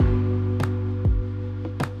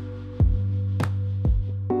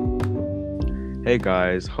Hey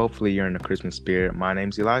guys, hopefully you're in the Christmas spirit. My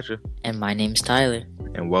name's Elijah, And my name's Tyler.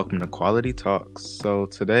 and welcome to Quality Talks. So,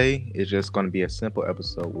 today is just going to be a simple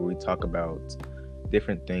episode where we talk about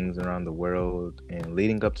different things around the world and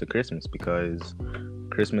leading up to Christmas because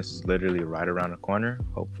Christmas is literally right around the corner.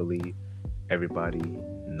 Hopefully, everybody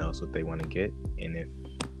knows what they want to get, and if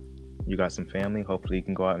you got some family, hopefully you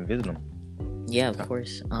can go out and visit them. Yeah, of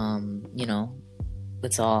course.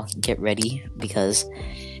 Let's all get ready because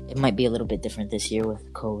it might be a little bit different this year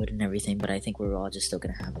with COVID and everything, but I think we're all just still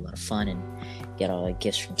gonna have a lot of fun and get all our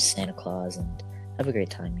gifts from Santa Claus and have a great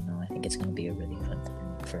time, I think it's gonna be a really fun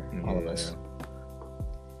time for all of us.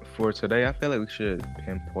 For today, I feel like we should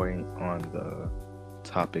pinpoint on the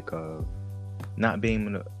topic of not being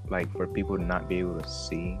able to, like, for people to not be able to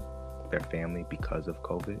see their family because of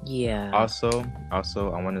COVID. Yeah. Also,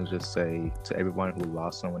 I want to just say to everyone who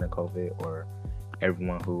lost someone in COVID or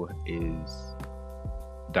everyone who is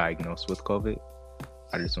diagnosed with COVID,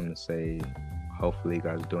 I just want to say, hopefully you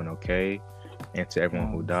guys are doing okay. And to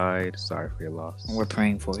everyone who died, sorry for your loss. We're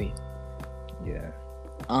praying for you. Yeah.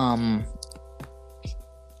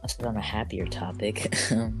 Let's get on a happier topic.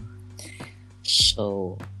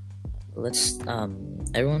 So let's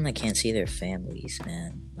everyone that can't see their families,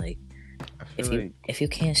 man, like if you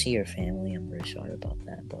can't see your family, I'm very sorry about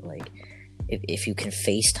that, but like if you can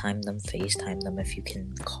FaceTime them. If you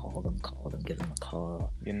can call them, give them a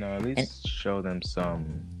call. At least show them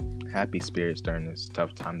some happy spirits during this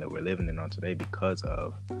tough time that we're living in on today because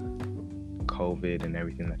of COVID and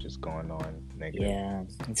everything that's just going on negative. Yeah,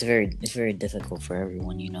 it's very difficult for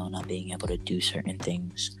everyone, not being able to do certain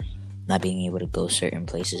things, not being able to go certain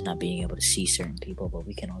places, not being able to see certain people, but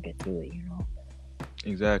we can all get through it,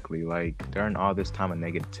 Exactly. Like, during all this time of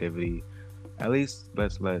negativity, at least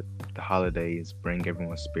let's let the holidays bring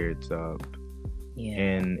everyone's spirits up. Yeah.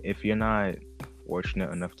 And if you're not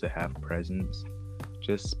fortunate enough to have presents,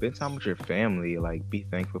 just spend time with your family. Like, be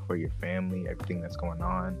thankful for your family, everything that's going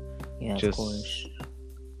on. Yeah, just, of course.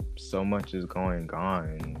 So much is going on,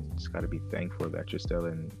 and you just got to be thankful that you're still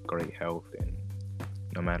in great health, and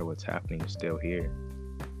no matter what's happening, you're still here.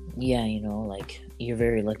 Yeah, like, you're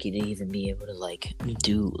very lucky to even be able to,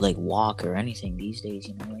 do, walk or anything these days,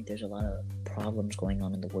 there's a lot of problems going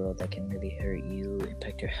on in the world that can really hurt you,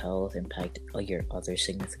 impact your health, impact your other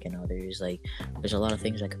significant others. Like, there's a lot of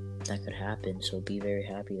things that could happen, so be very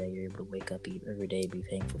happy that you're able to wake up every day, be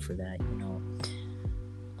thankful for that,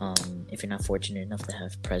 If you're not fortunate enough to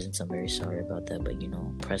have presents, I'm very sorry about that, but,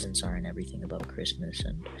 presents aren't everything about Christmas,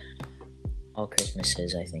 and all Christmas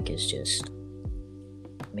is, I think, is just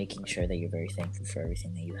making sure that you're very thankful for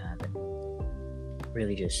everything that you have and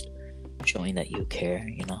really just showing that you care,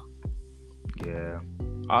 Yeah.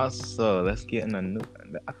 Also, let's get in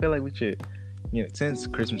I feel like we should, since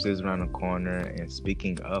Christmas is around the corner, and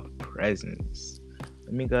speaking of presents,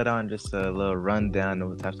 let me go down just a little rundown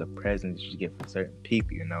of what types of presents you should get for certain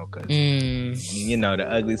people, because, the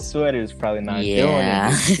ugly sweater is probably not doing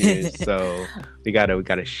it this year, so we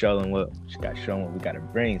gotta show them what we gotta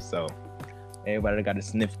bring, so everybody got a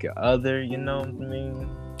significant other, you know what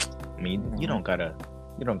I mean? You don't gotta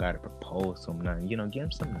propose to them, give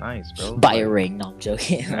them something nice, bro. Buy a ring. No, I'm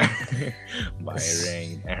joking. Buy a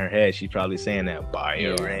ring. In her head, she's probably saying that. Buy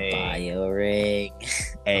a ring.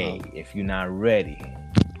 Hey, if you're not ready,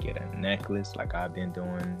 get a necklace like I've been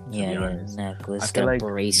doing. Yeah, necklace. I feel like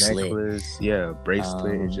bracelet.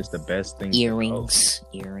 Bracelet is just the best thing. Earrings.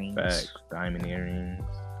 Facts. Diamond earrings.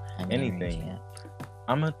 Anything. Yeah.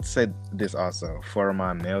 I'm gonna say this also for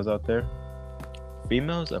my males out there.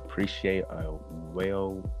 Females appreciate a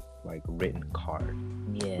written card.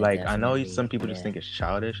 Yeah. Like, I know some people just think it's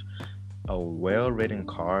childish. A well-written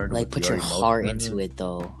card. Like, put your heart into it,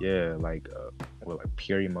 though. Yeah, with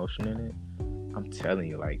pure emotion in it. I'm telling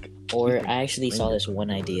you, Or I actually saw this one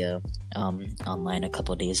idea online a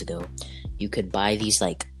couple of days ago. You could buy these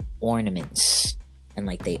ornaments, and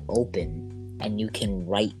they open. And you can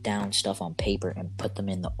write down stuff on paper and put them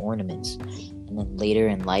in the ornaments. And then later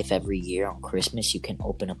in life, every year on Christmas, you can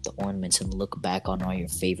open up the ornaments and look back on all your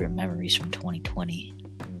favorite memories from 2020.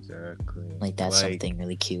 Exactly. That's something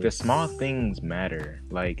really cute. The small things matter.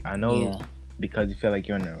 I know because you feel like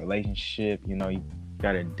you're in a relationship, you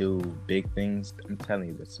gotta do big things. I'm telling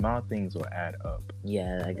you, the small things will add up.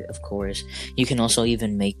 Yeah, of course. You can also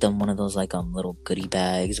even make them one of those little goodie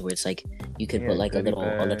bags where it's you could put a little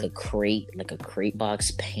a crate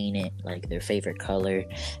box, paint it their favorite color,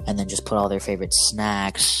 and then just put all their favorite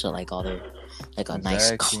snacks, so all their like a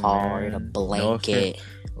nice car and a man. blanket.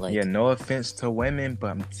 Like, Yeah, no offense to women, but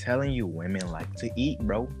I'm telling you, women like to eat,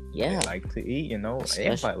 bro. yeah, They like to eat, you know.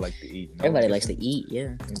 Everybody like to eat. You know? everybody Get likes some- to eat.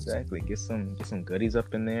 Yeah, Exactly. Get some goodies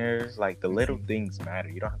up in there. Like the little things matter.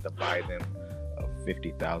 You don't have to buy them a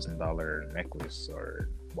 $50,000 necklace or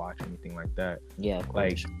watch, anything like that. yeah, of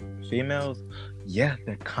Like course. females, yeah,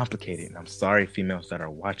 they're complicated. And I'm sorry, females that are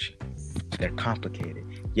watching. They're complicated.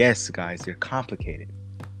 Yes, guys, they're complicated.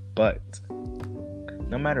 But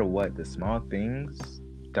no matter what, the small things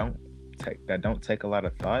don't take a lot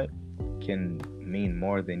of thought can mean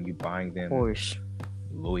more than you buying Of them course.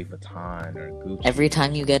 Louis Vuitton or Gucci. Every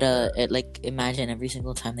time you get imagine every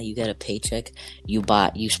single time that you get a paycheck, you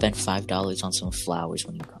spend $5 on some flowers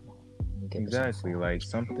when you come home. You give us some Exactly, flowers. like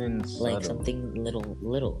something subtle. Like something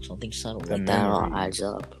little, something subtle. The Like that all memories. adds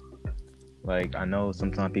up. Like I know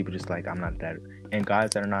sometimes people just like, I'm not that, and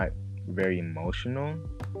guys that are not very emotional,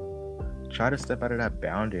 try to step out of that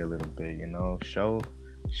boundary a little bit. You know, show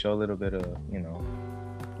a little bit of, you know,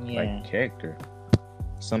 Yeah. like character.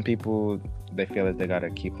 Some people, they feel that they gotta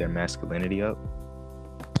keep their masculinity up.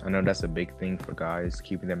 I know that's a big thing for guys,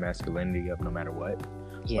 keeping their masculinity up no matter what.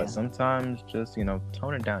 Yeah. But sometimes just, you know,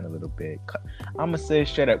 tone it down a little bit. I'm gonna say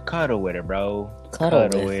straight up, cuddle with her, bro.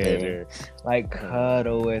 Cuddle with her. Like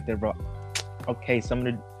cuddle with her, bro. Okay,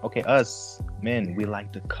 us men, we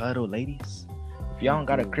like to cuddle, ladies. If y'all don't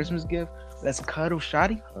got a Christmas gift, let's cuddle,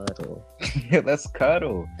 shawty. Cuddle. Let's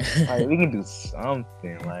cuddle. Like we can do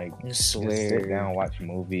something. Like I just swear. sit down, watch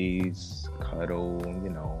movies, cuddle. You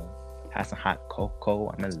know, have some hot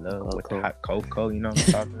cocoa. I'm in love with the Cocoa. hot cocoa. You know what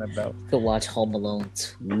I'm talking about? You could watch Home Alone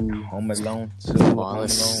 2. Home Alone 2, Fall Home Alone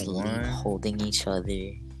asleep 1. holding each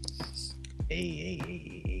other.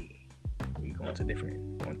 Hey. We going to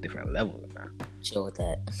different levels now. Chill with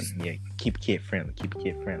that. Yeah, keep kid friendly.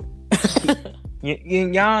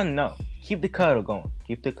 Y'all know. Keep the cuddle going.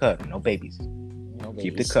 Keep the cuddle. No babies. No babies.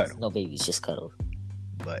 Keep the cuddle. No babies, just cuddle.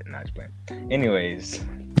 But not just playing. Anyways,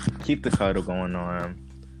 keep the cuddle going on.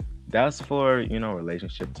 That's for, you know,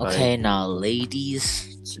 relationship type. Okay, now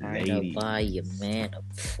ladies, try to buy your man a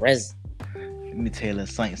present. Let me tell you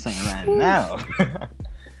something right now.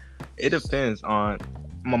 It depends on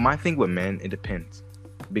my thing with men. It depends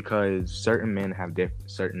because certain men have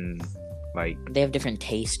certain like They have different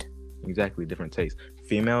taste. exactly different tastes.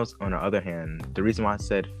 Females, on the other hand, the reason why I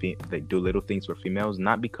said they do little things for females,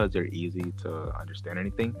 not because they're easy to understand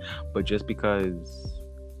anything, but just because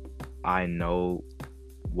I know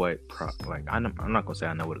what I'm not gonna say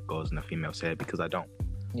I know what goes in a female's head because I don't.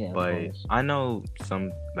 Yeah, of But course. I know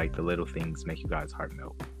some like the little things make you guys' heart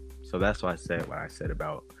melt. So that's why I said what I said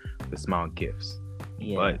about the small gifts.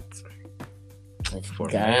 Yeah. But With for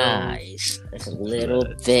guys, it's a little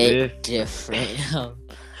it's bit different.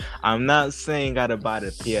 I'm not saying gotta buy the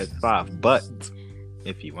PS5, but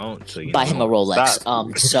if you want to, you Buy him a know, Rolex.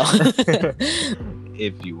 stop. So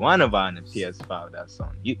If you want to buy the PS5, that's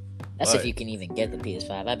on you. that's if But- you can even get the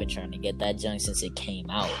PS5. I've been trying to get that junk since it came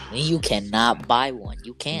out. You cannot buy one.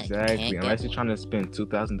 You can't. Exactly, You can't unless get you're trying to spend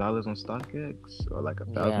 $2,000 on StockX or like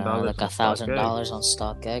 $1,000. yeah, like on $1,000 on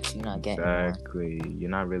StockX. You're not getting one. Exactly, you're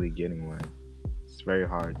not really getting one. It's very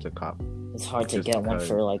hard to cop. It's hard to Just get one because-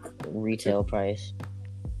 for like retail price.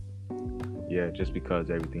 Yeah, just because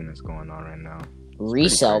everything that's going on right now.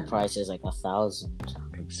 Resale crazy. price is like 1,000.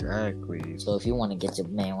 Exactly. So if you want to get your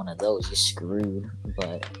man one of those, you're screwed.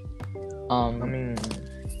 But I mean,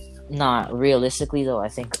 not realistically though. I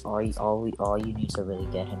think all you need to really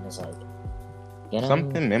get him is like get him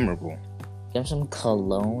something memorable. Get him some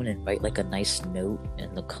cologne and write like a nice note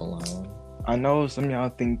in the cologne. I know some of y'all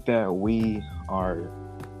think that we are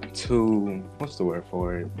too, what's the word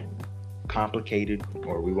for it? Complicated,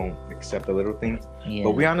 or we won't accept the little things. Yeah,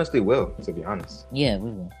 But we honestly will, to be honest. yeah,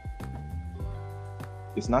 we will.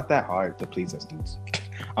 It's not that hard to please us dudes.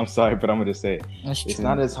 I'm sorry, but I'm gonna just say it. That's It's true.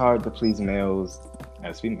 not as hard to please males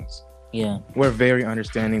as females. Yeah, We're very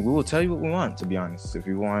understanding. We will tell you what we want, to be honest. If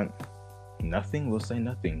you want nothing, we'll say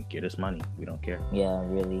nothing. Get us money. We don't care. yeah,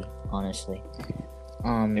 really, honestly.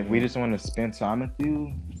 If we just want to spend time with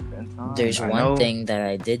you, spend time. There's I one know- thing that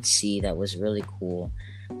I did see that was really cool.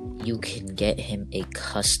 You can get him a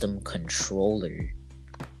custom controller,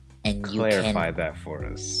 and you Clarify can that for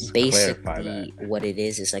us. Clarify basically that. what it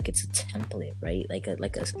is like it's a template, right? Like a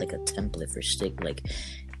template for stick. Like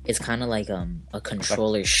it's kind of like a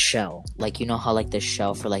controller shell. Like you know how like the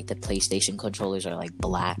shell for like the PlayStation controllers are like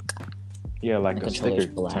black. Yeah, like The a controller's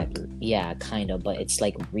sticker black. template. Yeah, kind of, but it's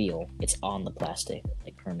like real. It's on the plastic,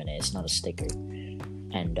 like permanent. It's not a sticker.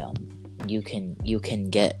 And you can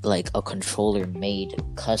get like a controller made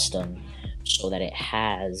custom so that it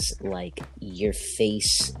has like your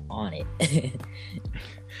face on it.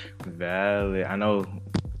 Valid. I know,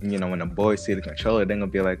 when the boys see the controller, they're gonna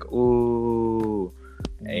be like, ooh,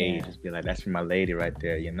 hey, Yeah. just be like, that's for my lady right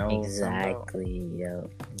there, Exactly. Yo.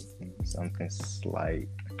 Something slight.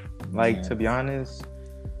 Like, to be honest,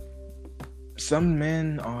 some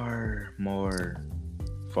men are more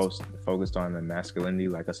focused on the masculinity,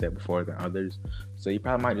 like I said before, than others. So you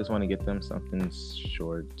probably might just want to get them something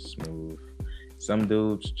short, smooth. Some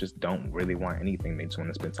dudes just don't really want anything. They just want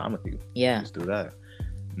to spend time with you. Yeah. Just do that.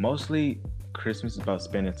 Mostly, Christmas is about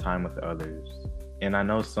spending time with others. And I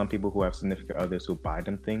know some people who have significant others who buy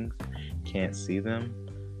them things can't see them.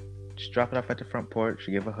 Just drop it off at the front porch,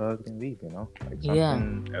 give a hug, and leave, Like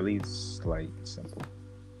something at least like simple.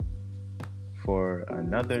 For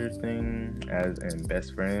another thing, as in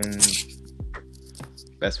best friends.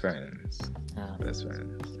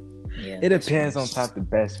 Yeah, it depends on type of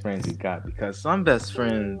best friends you got, because some best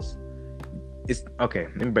friends, it's okay.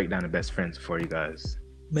 Let me break down the best friends for you guys.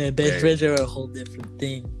 Man, best friends are a whole different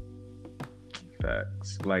thing.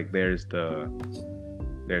 Facts. Like there's the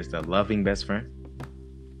loving best friend.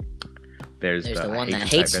 There's the one that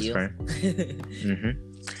hates you. Best friend. Mm-hmm.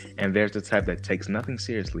 And there's the type that takes nothing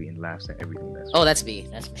seriously and laughs at everything. That's me.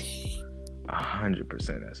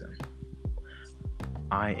 100% that's him.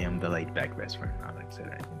 I am the laid back best friend. I like to say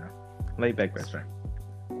that, laid back best friend.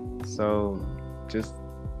 So just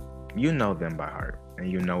them by heart,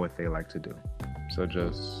 and you know what they like to do. So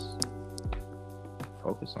just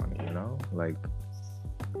focus on it. Like,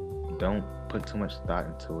 don't put too much thought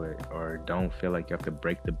into it, or don't feel like you have to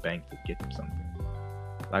break the bank to get them something.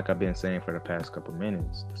 Like I've been saying for the past couple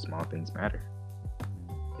minutes, the small things matter.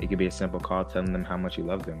 It could be a simple call telling them how much you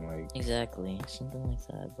love them. Like, exactly, something like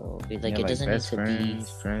that, bro. Like, it like doesn't need to be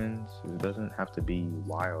friends. It doesn't have to be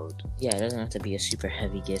wild. Yeah, it doesn't have to be a super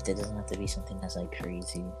heavy gift. It doesn't have to be something that's like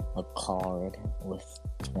crazy. A card with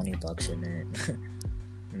 $20 in it.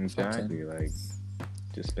 Exactly. Like,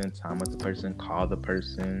 just spend time with the person. Call the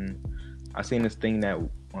person. I seen this thing that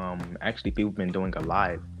actually people have been doing a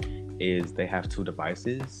lot. Is they have two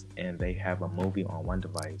devices and they have a movie on one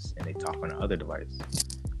device and they talk on the other device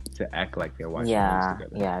to act like they're watching movies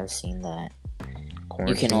together. Yeah, I've seen that.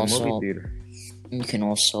 You can also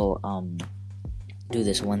do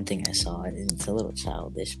this one thing I saw. It's a little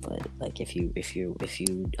childish, but like if you play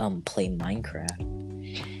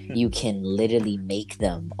Minecraft, you can literally make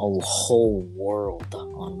them a whole world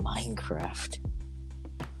on Minecraft.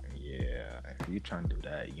 Yeah, if you're trying to do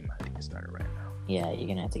that, you might have to get started right now. Yeah, you're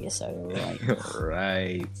gonna have to get started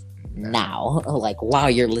right now. Like, while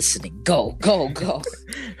you're listening, go.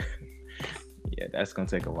 Yeah, that's gonna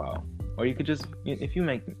take a while. Or you could just, if you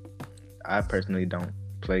make. I personally don't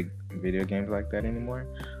play video games like that anymore,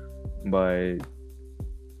 but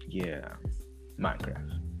yeah,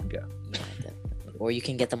 Minecraft. Yeah, definitely. Or you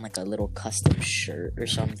can get them like a little custom shirt or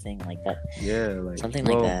something like that. Yeah, like something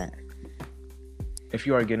like that. If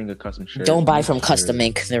you are getting a custom shirt, don't buy from Custom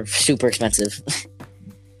Ink. They're super expensive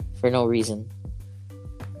for no reason.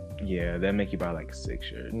 Yeah, they make you buy like 6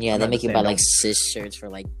 shirts. Yeah, they make you buy like 6 shirts for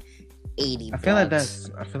like $80. I feel like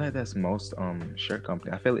that's most shirt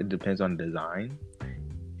company. I feel it depends on the design,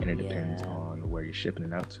 and it depends on where you're shipping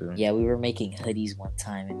it out to. Yeah, we were making hoodies one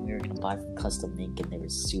time, and we were gonna buy from Custom Ink, and they were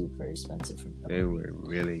super expensive. They were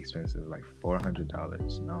really expensive, like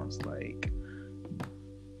 $400. And I was like,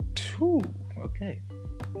 okay.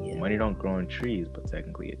 Yeah. Money don't grow on trees, but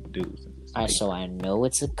technically it do. Alright, so I know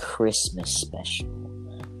it's a Christmas special,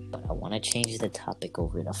 but I want to change the topic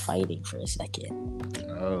over to fighting for a second.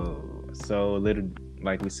 Oh, so a little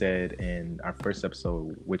like we said in our first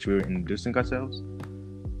episode, which we were introducing ourselves,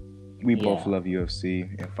 we both love UFC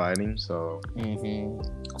and fighting, so.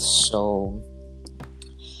 So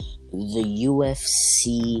the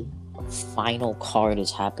UFC final card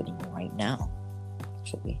is happening right now.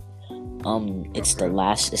 Actually, it's the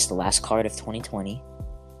last card of 2020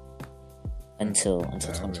 until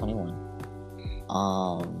 2021.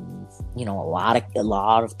 A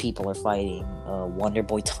lot of people are fighting.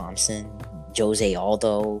 Wonderboy Thompson, Jose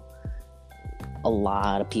Aldo. A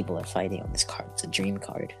lot of people are fighting on this card. It's a dream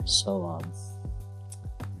card. So,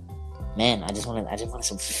 man, I just wanted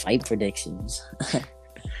some fight predictions.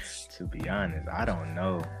 To be honest, I don't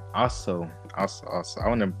know. Also, I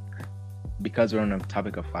want to, because we're on the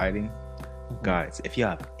topic of fighting, guys, if you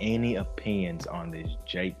have any opinions on this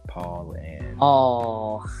Jake Paul and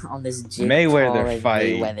on this Jake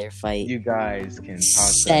Mayweather fight, you guys can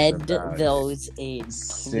send those in.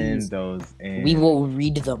 Send those in. We will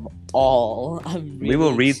read them all. We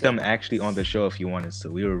will read them actually on the show if you want us to.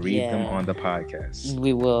 We will read them on the podcast.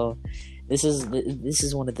 We will. This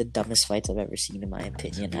is one of the dumbest fights I've ever seen, in my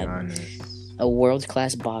opinion. To be honest. A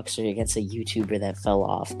world-class boxer against a YouTuber that fell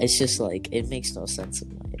off. It's just like, it makes no sense in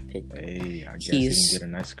my opinion. Hey, I guess you can get a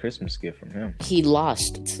nice Christmas gift from him. He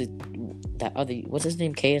lost to that other, what's his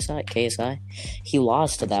name? KSI. He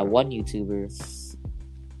lost to that one YouTuber,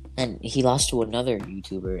 and he lost to another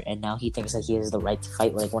YouTuber, and now he thinks that he has the right to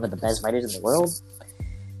fight like one of the best fighters in the world.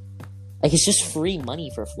 Like, it's just free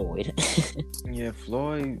money for Floyd. Yeah,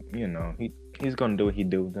 Floyd, you know, he's gonna do what he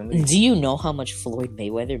do. Do you know how much Floyd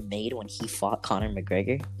Mayweather made when he fought Conor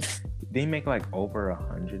McGregor? Did he make like over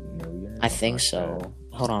 100 million? I think like so. That?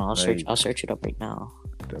 Hold on, I'll search it up right now.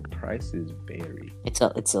 The price is very. It's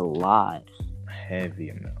a lot. Heavy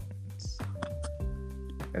amounts.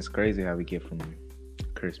 That's crazy how we get from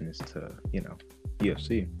Christmas to, you know,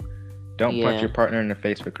 UFC. Don't punch your partner in the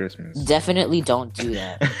face for Christmas. Definitely don't do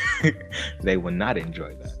that. They will not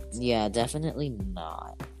enjoy that. Yeah, definitely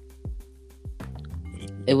not.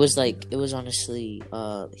 It was honestly,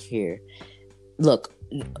 here. Look,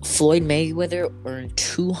 Floyd Mayweather earned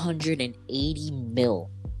 $280 million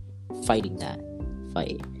fighting that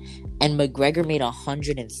fight. And McGregor made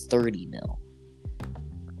 $130 million.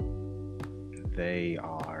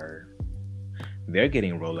 They're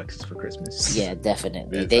getting Rolexes for Christmas. Yeah,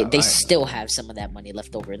 definitely. They still have some of that money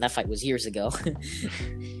left over, and that fight was years ago.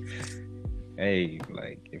 Hey,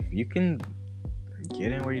 like, if you can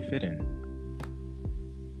get in where you fit in.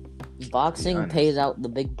 Boxing pays out the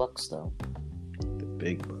big bucks, though. The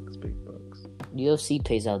big bucks. UFC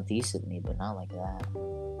pays out decently, but not like that.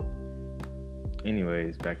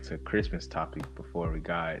 Anyways, back to Christmas topic before we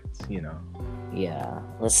got, you know. Yeah,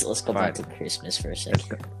 let's go back to Christmas for a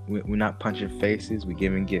second. We're not punching faces, we're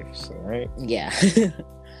giving gifts, all right? Yeah.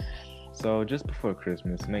 So just before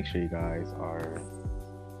Christmas, make sure you guys are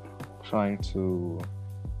trying to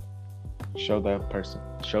show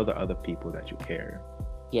the other people that you care.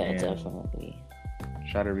 Yeah, definitely.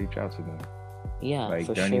 Try to reach out to them. Yeah, like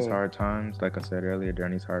for during these sure. hard times, like I said earlier,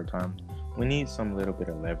 during these hard times, we need some little bit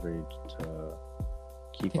of leverage to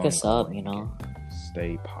keep pick on us up, going you know. and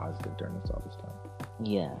stay positive during all this time.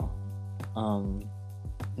 Yeah.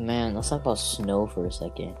 Man, let's talk about snow for a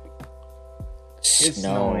second. It's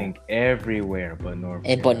snowing everywhere but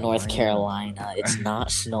North Carolina. It's not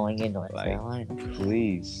snowing in North Carolina.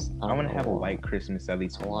 Please. I want to have a white Christmas at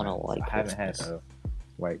least once. I haven't had a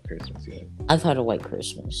white Christmas yet. I've had a white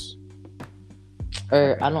Christmas.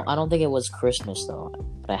 I don't think it was Christmas though.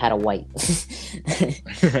 But I had a white.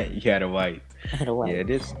 You had a white. I had a white. Yeah,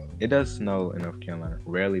 it does snow in North Carolina.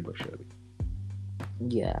 Rarely but surely.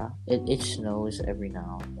 Yeah. It snows every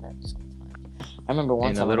now and then sometimes. I remember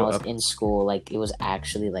one time when I was in school, like, it was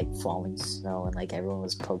actually, like, falling snow, and, like, everyone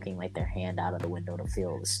was poking, like, their hand out of the window to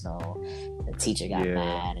feel the snow. The teacher got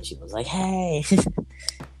mad, and she was like, hey!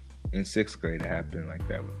 In 6th grade, it happened like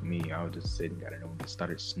that with me. I was just sitting at it, and it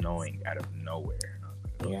started snowing out of nowhere. And I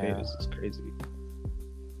was like, okay, this is crazy.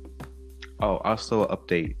 Oh, also an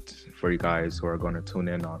update for you guys who are going to tune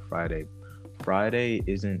in on Friday. Friday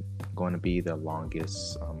isn't going to be the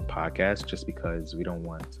longest podcast just because we don't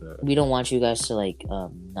want you guys to like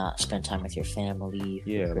not spend time with your family.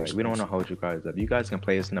 Yeah, like, we don't want to hold you guys up. You guys can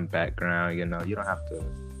play us in the background, you know. You don't have to.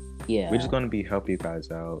 Yeah, we're just going to help you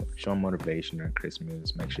guys out, show motivation during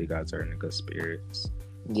Christmas, make sure you guys are in good spirits.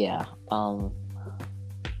 Yeah,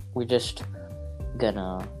 we're just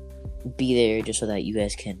gonna be there just so that you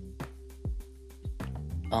guys can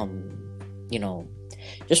you know,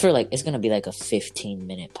 just for like, it's gonna be like a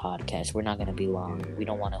 15-minute podcast. We're not gonna be long. Yeah. We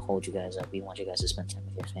don't want to hold you guys up. We want you guys to spend time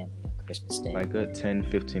with your family on Christmas Day. Like good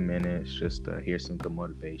 10-15 minutes just to hear some good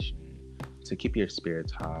motivation, to keep your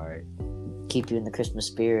spirits high, keep you in the Christmas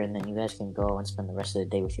spirit, and then you guys can go and spend the rest of the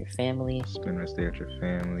day with your family. Spend the rest of the day with your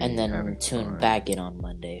family. And then tune back in on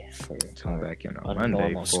Monday for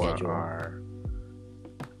normal schedule.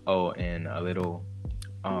 And a little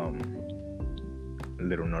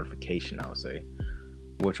notification, I would say,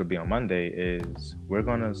 which will be on Monday, is we're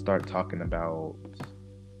gonna start talking about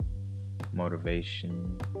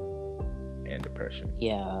motivation and depression.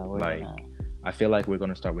 Yeah, I feel like we're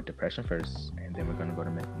gonna start with depression first, and then we're gonna go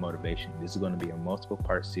to motivation. This is gonna be a multiple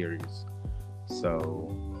part series,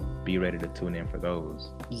 so be ready to tune in for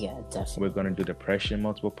those. Yeah, definitely. We're gonna do depression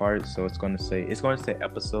multiple parts, so it's gonna say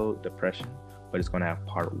episode depression, but it's gonna have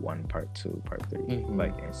part 1, part 2, part 3,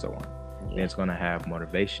 and so on. Yeah. Then it's gonna have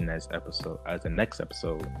motivation as the next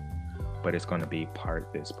episode, but it's gonna be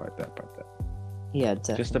part this, part that, part that. Yeah,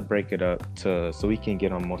 definitely. Just to break it up so we can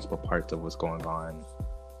get on multiple parts of what's going on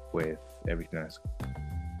with everything that's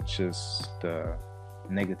just the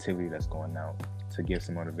negativity that's going out to give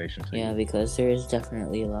some motivation to Yeah, you. because there is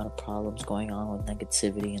definitely a lot of problems going on with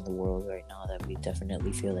negativity in the world right now that we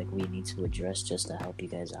definitely feel like we need to address just to help you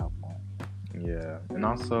guys out more. Yeah, and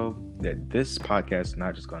also that this podcast is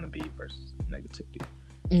not just going to be versus negativity.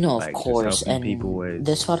 No, Like, of just course. helping And people with-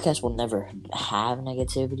 this podcast will never have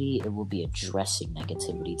negativity. It will be addressing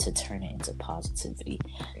negativity to turn it into positivity.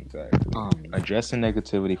 Exactly. Addressing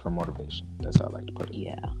negativity for motivation. That's how I like to put it.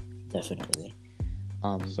 Yeah, definitely.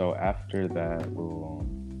 So after that, we'll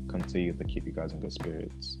continue to keep you guys in good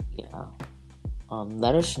spirits. Yeah.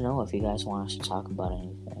 Let us know if you guys want us to talk about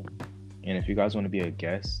anything. And if you guys want to be a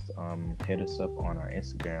guest, hit us up on our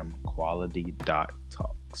Instagram,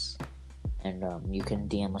 quality.talks. And you can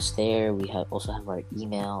DM us there. We also have our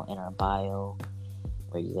email in our bio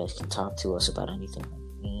where you guys can talk to us about anything that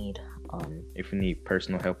you need. If you need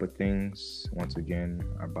personal help with things, once again,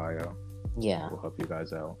 our bio Yeah, will help you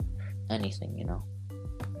guys out. anything, you know.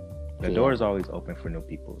 The door is always open for new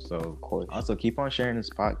people. So Of course. also keep on sharing this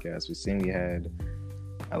podcast. We've seen we had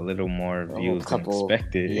a little more A views couple- than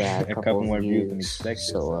expected. Yeah, a couple more views than expected.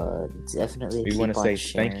 So definitely we keep want to on say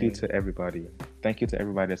sharing. thank you to everybody. Thank you to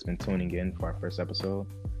everybody that's been tuning in for our first episode.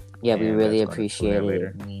 Yeah, we and really that's gonna appreciate tune in it. later.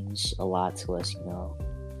 It means a lot to us, you know.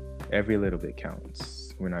 Every little bit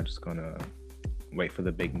counts. We're not just gonna wait for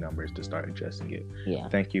the big numbers to start adjusting it. Yeah.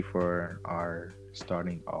 Thank you for our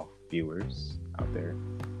starting off viewers out there.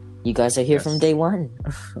 You guys are here Yes. from day one.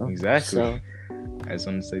 Exactly. So, I just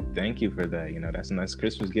want to say thank you for that. You know, that's a nice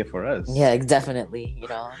Christmas gift for us. yeah, definitely. You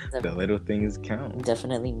know, The little things count.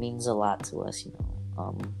 definitely means a lot to us, you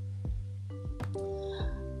know.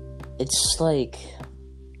 It's like,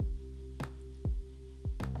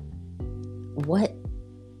 what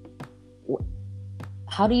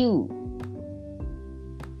how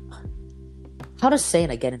does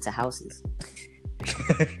Santa get into houses?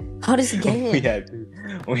 How does he get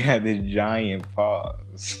in? we had this giant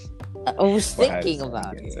pause. I was for how thinking Santa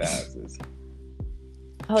about gets it. into houses.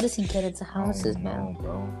 How does he get into houses, I don't man? know,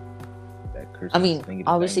 bro. That Christmas I mean, thingy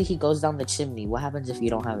obviously thing. he goes down the chimney. What happens if you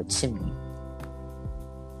don't have a chimney?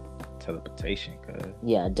 Teleportation, cuz.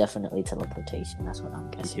 Yeah, definitely teleportation. That's what I'm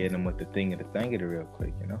You guessing. hit him with the thing of the thing real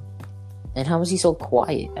quick, you know? And how is he so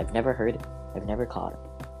quiet? I've never heard it. I've never caught it.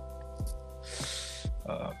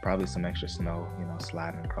 Probably some extra snow, you know,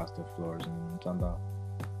 sliding across the floors and I'm talking about.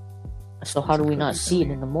 So how do we not Cookies see it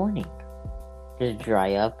and in the morning? Does it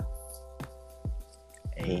dry up? Does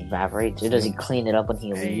it Hey, evaporate? Or does he clean it up when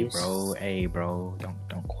he leaves? hey, bro,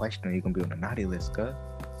 don't question it. You're gonna be on the naughty list, cuz.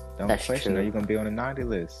 Don't That's question true. it. You're gonna be on the naughty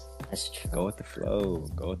list. That's true. Go with the flow.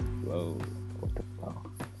 Go with the flow. Go with the flow.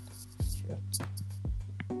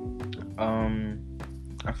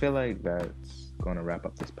 I feel like that's gonna wrap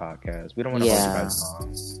up this podcast. We don't want to Yeah. hold you guys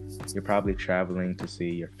long. You're probably traveling to see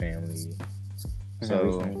your family. And So,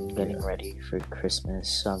 everything, getting yeah. ready for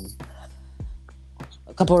Christmas. A couple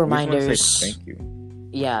We just wanna reminders. say thank you.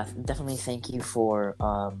 Yeah, definitely thank you for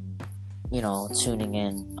tuning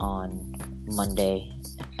in on Monday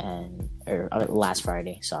or last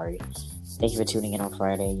Friday. Sorry, thank you for tuning in on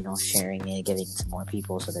Friday. You know, sharing it, giving it to more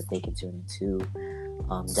people so that they can tune in too.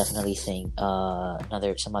 Definitely think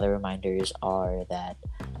some other reminders are that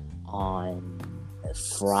on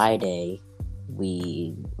Friday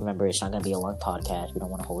remember it's not going to be a long podcast. We don't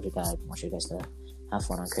want to hold you guys. We want you guys to have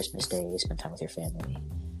fun on Christmas Day, spend time with your family.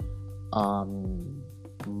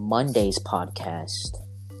 Monday's podcast,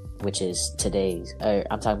 which is today's,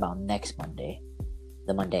 I'm talking about next Monday,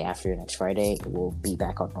 the Monday after next Friday, will be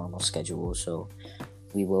back on normal schedule. So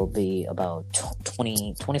we will be about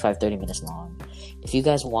 25-30 minutes long. If you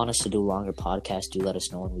guys want us to do longer podcasts, do let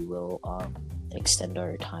us know and we will extend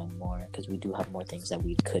our time more because we do have more things that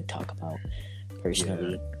we could talk about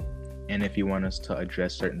personally. And if you want us to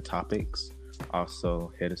address certain topics,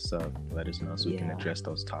 also hit us up, let us know so we can Yeah. address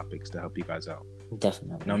those topics to help you guys out.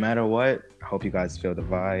 Definitely. No matter what, I hope you guys feel the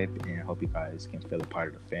vibe and I hope you guys can feel a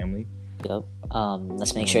part of the family. Yep.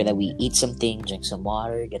 Let's make sure that we eat something, drink some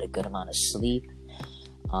water, get a good amount of sleep.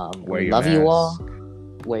 Wear We your love you all.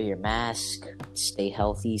 mask. Wear your mask. Stay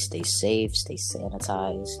healthy. Stay safe. Stay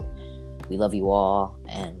sanitized. We love you all,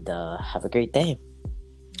 and have a great day.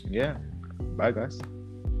 Yeah. Bye, guys.